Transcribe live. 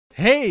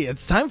Hey,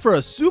 it's time for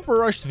a super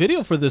rushed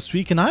video for this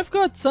week, and I've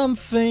got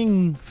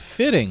something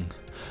fitting.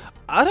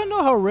 I don't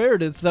know how rare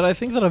it is that I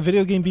think that a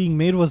video game being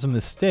made was a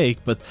mistake,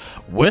 but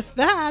with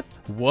that,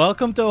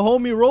 welcome to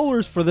Homie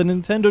Rollerz for the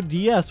Nintendo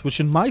DS, which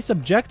in my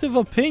subjective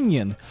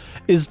opinion,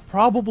 is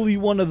probably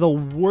one of the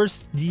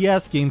worst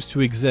DS games to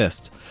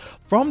exist.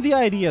 From the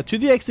idea to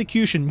the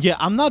execution, yeah,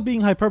 I'm not being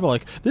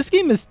hyperbolic, this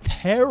game is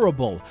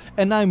terrible,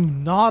 and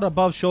I'm not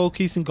above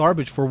showcasing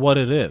garbage for what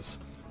it is.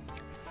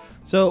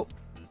 So,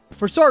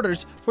 for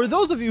starters, for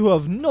those of you who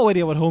have no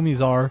idea what homies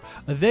are,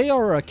 they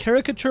are a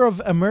caricature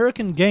of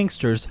American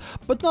gangsters,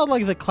 but not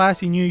like the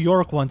classy New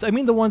York ones. I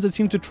mean the ones that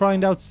seem to try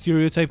and out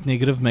stereotype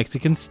negative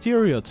Mexican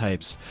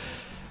stereotypes.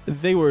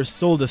 They were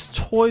sold as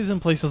toys in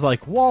places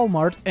like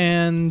Walmart,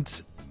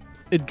 and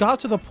it got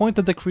to the point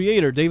that the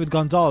creator, David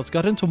Gonzalez,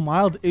 got into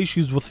mild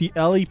issues with the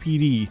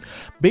LAPD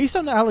based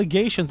on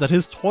allegations that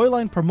his toy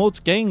line promotes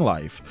gang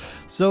life.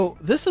 So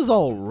this is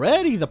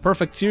already the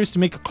perfect series to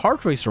make a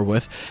kart racer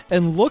with,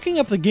 and looking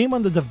up the game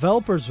on the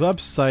developer's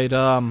website,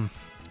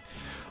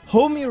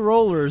 Homie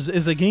Rollerz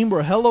is a game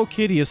where Hello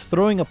Kitty is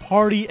throwing a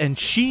party and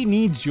she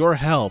needs your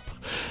help.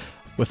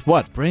 With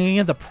what? Bringing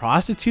in the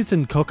prostitutes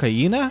and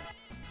cocaine?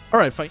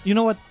 Alright, fine. You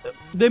know what?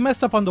 They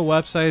messed up on the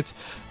website,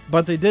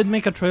 but they did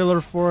make a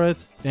trailer for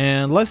it,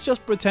 and let's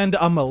just pretend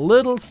I'm a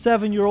little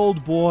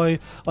 7-year-old boy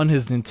on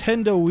his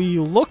Nintendo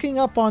Wii looking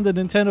up on the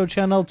Nintendo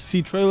channel to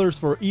see trailers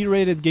for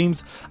E-rated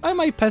games I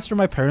might pester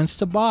my parents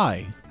to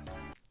buy.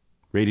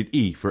 Rated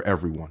E for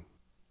everyone.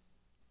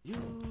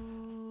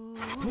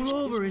 Pull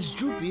over, it's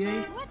droopy,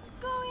 eh? What's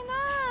going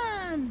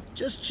on?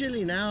 Just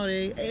chilling out,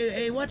 eh?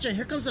 Hey, watch it,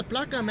 here comes the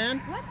placa, man.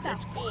 What the?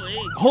 Let's go, eh?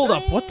 Hold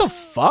up, what the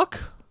fuck?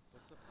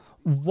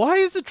 Why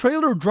is the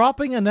trailer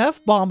dropping an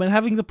F-bomb and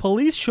having the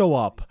police show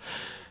up?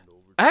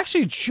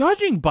 Actually,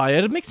 judging by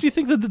it, it makes me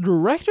think that the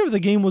director of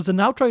the game was an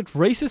outright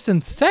racist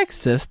and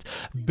sexist,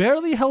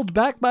 barely held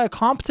back by a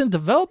competent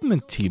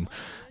development team.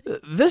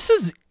 This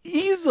is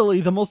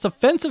easily the most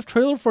offensive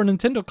trailer for a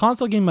Nintendo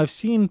console game I've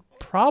seen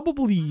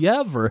probably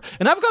ever.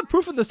 And I've got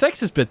proof of the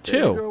sexist bit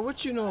too. Hey, girl,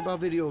 what you know about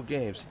video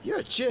games? You're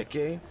a chick,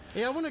 eh?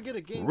 Hey, I want to get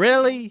a game.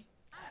 Really?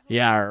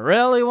 Yeah,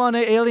 really want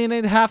to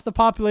alienate half the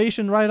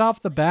population right off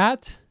the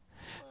bat?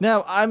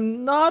 Now,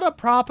 I'm not a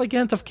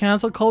propaganda of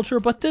cancel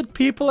culture, but did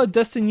people at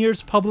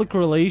Destineer's public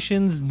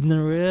relations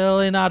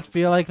really not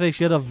feel like they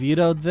should have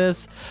vetoed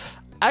this?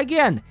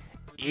 Again,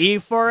 E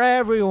for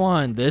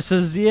everyone. This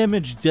is the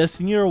image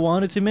Destineer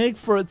wanted to make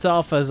for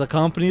itself as a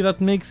company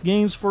that makes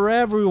games for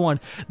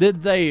everyone.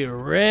 Did they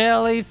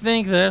really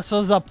think this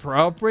was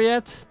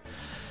appropriate?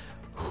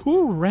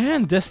 Who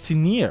ran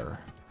Destineer?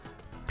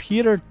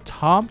 Peter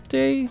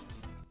Tomte?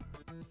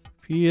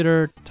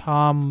 Peter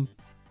Tom...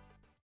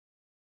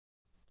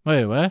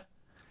 Wait, what?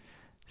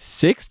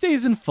 6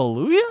 Days in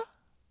Fallujah?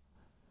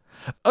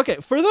 Okay,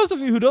 for those of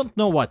you who don't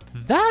know what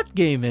that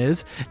game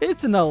is,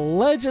 it's an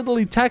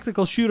allegedly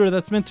tactical shooter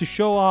that's meant to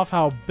show off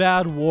how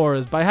bad war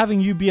is by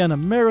having you be an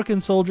American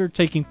soldier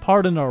taking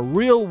part in a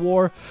real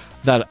war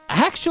that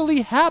actually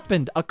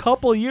happened a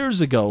couple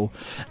years ago.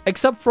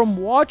 Except from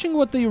watching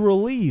what they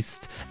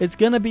released, it's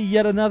gonna be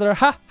yet another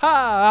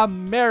ha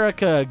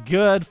America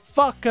good,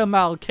 fuck 'em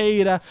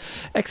Al-Qaeda,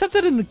 except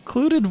that it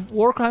included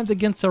war crimes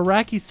against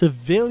Iraqi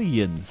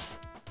civilians.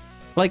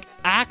 Like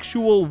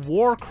actual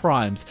war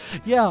crimes.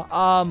 Yeah,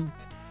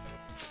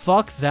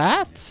 fuck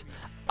that.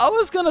 I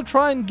was gonna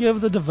try and give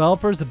the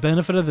developers the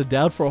benefit of the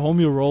doubt for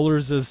Homie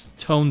Rollerz'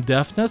 tone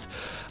deafness,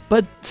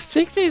 but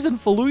 6 Days in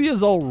Fallujah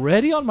is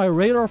already on my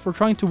radar for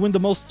trying to win the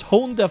most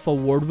tone deaf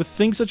award with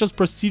things such as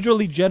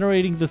procedurally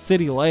generating the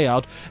city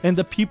layout and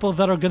the people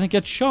that are gonna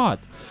get shot.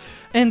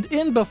 And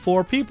in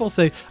before, people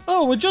say,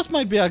 oh, it just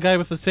might be a guy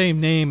with the same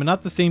name and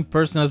not the same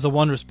person as the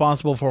one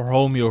responsible for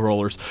Homie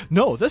Rollerz.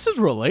 No, this is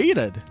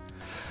related.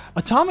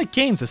 Atomic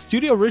Games, a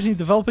studio originally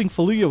developing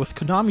Fallujah with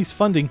Konami's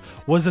funding,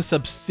 was a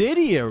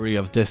subsidiary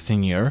of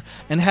Destineer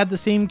and had the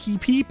same key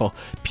people.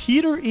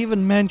 Peter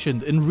even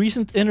mentioned in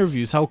recent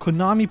interviews how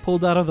Konami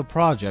pulled out of the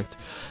project,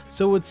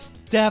 so it's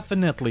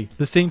definitely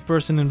the same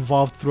person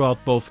involved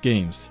throughout both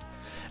games.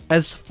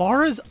 As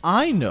far as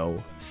I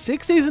know,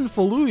 6 Days in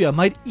Fallujah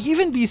might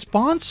even be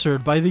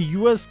sponsored by the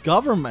US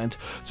government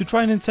to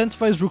try and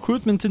incentivize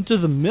recruitment into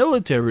the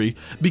military,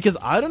 because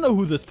I don't know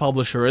who this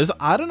publisher is,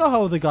 I don't know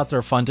how they got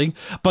their funding,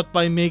 but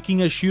by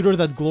making a shooter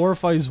that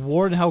glorifies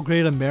war and how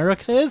great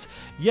America is,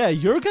 yeah,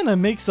 you're gonna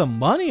make some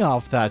money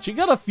off that. You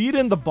gotta feed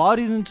in the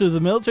bodies into the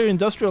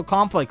military-industrial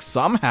complex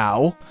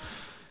somehow.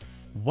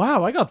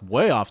 Wow, I got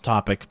way off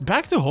topic.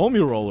 Back to Homie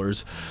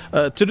Rollerz.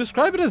 To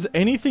describe it as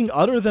anything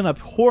other than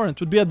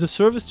abhorrent would be a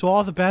disservice to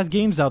all the bad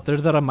games out there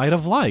that I might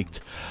have liked.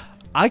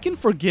 I can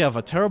forgive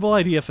a terrible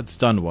idea if it's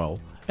done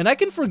well, and I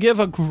can forgive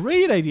a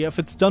great idea if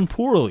it's done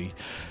poorly.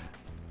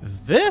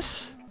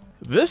 This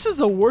is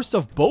the worst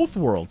of both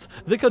worlds.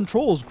 The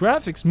controls,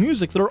 graphics,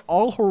 music, they're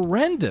all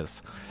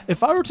horrendous.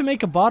 If I were to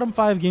make a bottom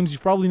 5 games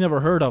you've probably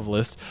never heard of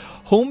list,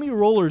 Homie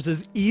Rollerz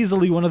is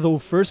easily one of the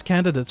first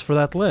candidates for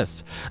that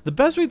list. The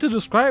best way to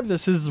describe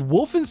this is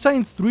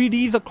Wolfenstein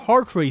 3D the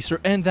kart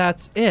racer, and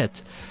that's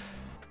it.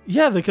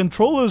 Yeah, the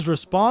controller is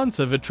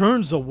responsive, it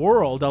turns the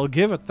world, I'll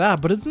give it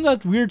that, but isn't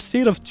that weird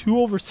state of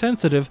too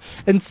oversensitive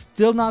and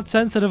still not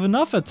sensitive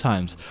enough at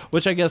times?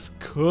 Which I guess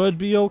could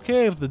be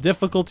okay if the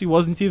difficulty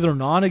wasn't either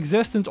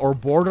non-existent or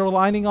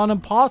borderlining on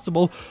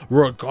impossible,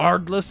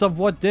 regardless of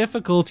what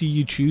difficulty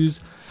you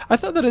choose. I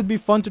thought that it'd be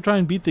fun to try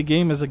and beat the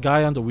game as a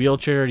guy on the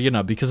wheelchair, you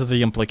know, because of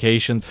the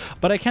implication,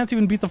 but I can't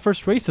even beat the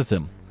first race as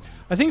him.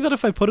 I think that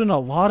if I put in a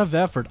lot of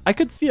effort, I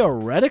could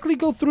theoretically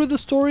go through the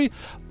story,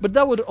 but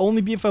that would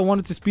only be if I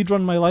wanted to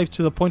speedrun my life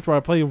to the point where I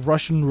play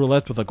Russian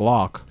roulette with a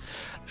Glock.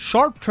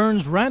 Sharp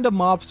turns,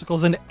 random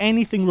obstacles, and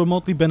anything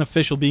remotely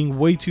beneficial being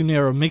way too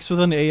narrow mixed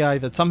with an AI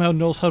that somehow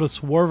knows how to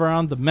swerve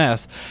around the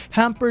mess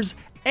hampers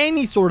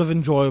any sort of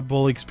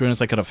enjoyable experience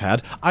I could have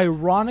had,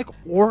 ironic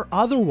or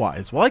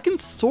otherwise. While I can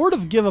sort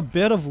of give a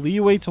bit of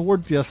leeway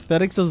toward the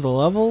aesthetics of the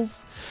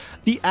levels,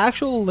 the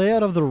actual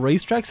layout of the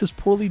racetracks is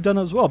poorly done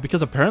as well,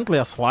 because apparently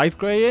a slight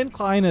grey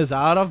incline is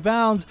out of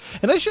bounds,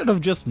 and I should have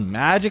just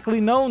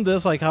magically known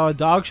this, like how a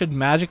dog should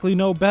magically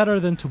know better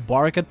than to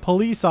bark at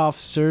police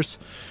officers.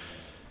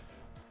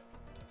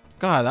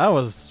 God, that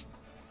was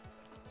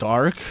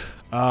dark.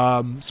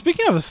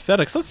 Speaking of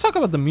aesthetics, let's talk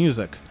about the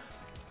music.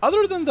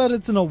 Other than that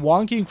it's in a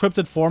wonky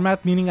encrypted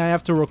format, meaning I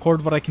have to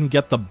record what I can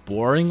get the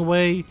boring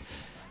way,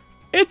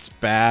 it's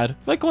bad.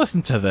 Like,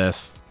 listen to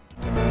this.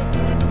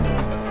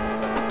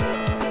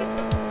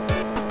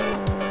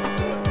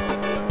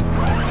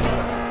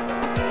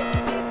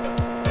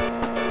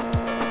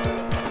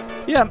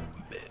 Yeah,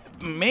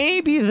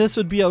 maybe this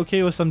would be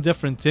okay with some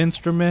different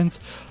instruments,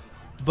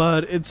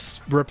 but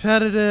it's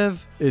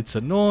repetitive, it's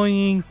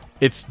annoying,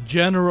 it's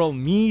general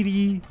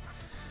meaty.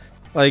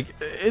 Like,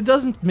 it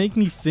doesn't make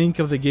me think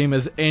of the game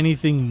as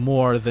anything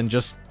more than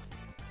just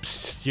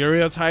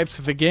stereotypes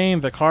of the game,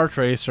 the kart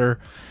racer.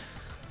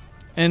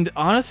 And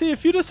honestly,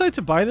 if you decide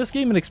to buy this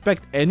game and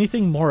expect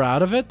anything more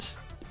out of it,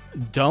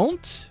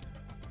 don't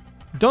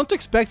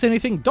expect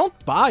anything, don't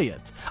buy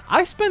it.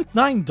 I spent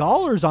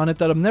 $9 on it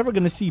that I'm never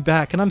going to see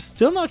back, and I'm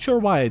still not sure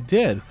why I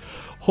did.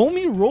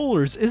 Homie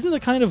Rollerz isn't the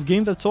kind of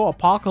game that's so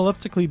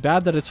apocalyptically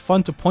bad that it's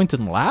fun to point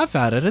and laugh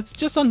at it, it's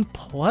just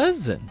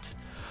unpleasant.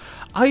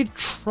 I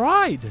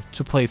tried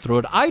to play through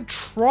it. I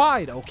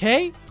tried,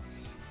 okay?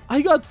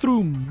 I got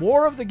through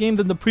more of the game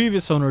than the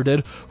previous owner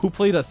did, who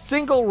played a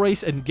single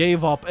race and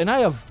gave up, and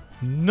I have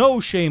no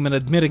shame in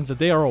admitting that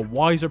they are a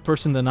wiser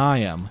person than I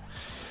am.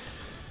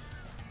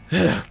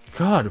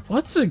 God,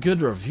 what's a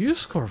good review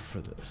score for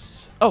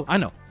this? Oh, I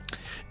know.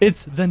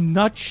 It's the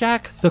Nut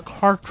Shack the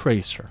Kart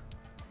Racer.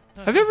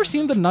 Have you ever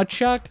seen the Nut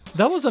Shack?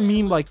 That was a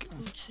meme like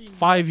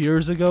 5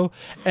 years ago,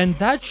 and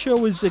that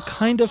show is the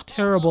kind of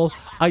terrible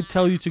I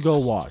tell you to go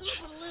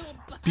watch.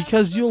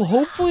 Because you'll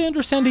hopefully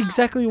understand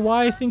exactly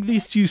why I think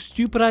these two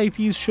stupid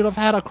IPs should have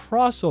had a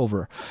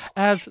crossover,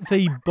 as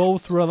they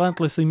both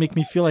relentlessly make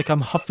me feel like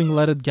I'm huffing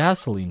leaded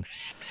gasoline.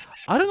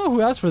 I don't know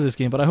who asked for this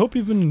game, but I hope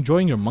you've been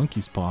enjoying your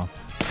monkey's paw.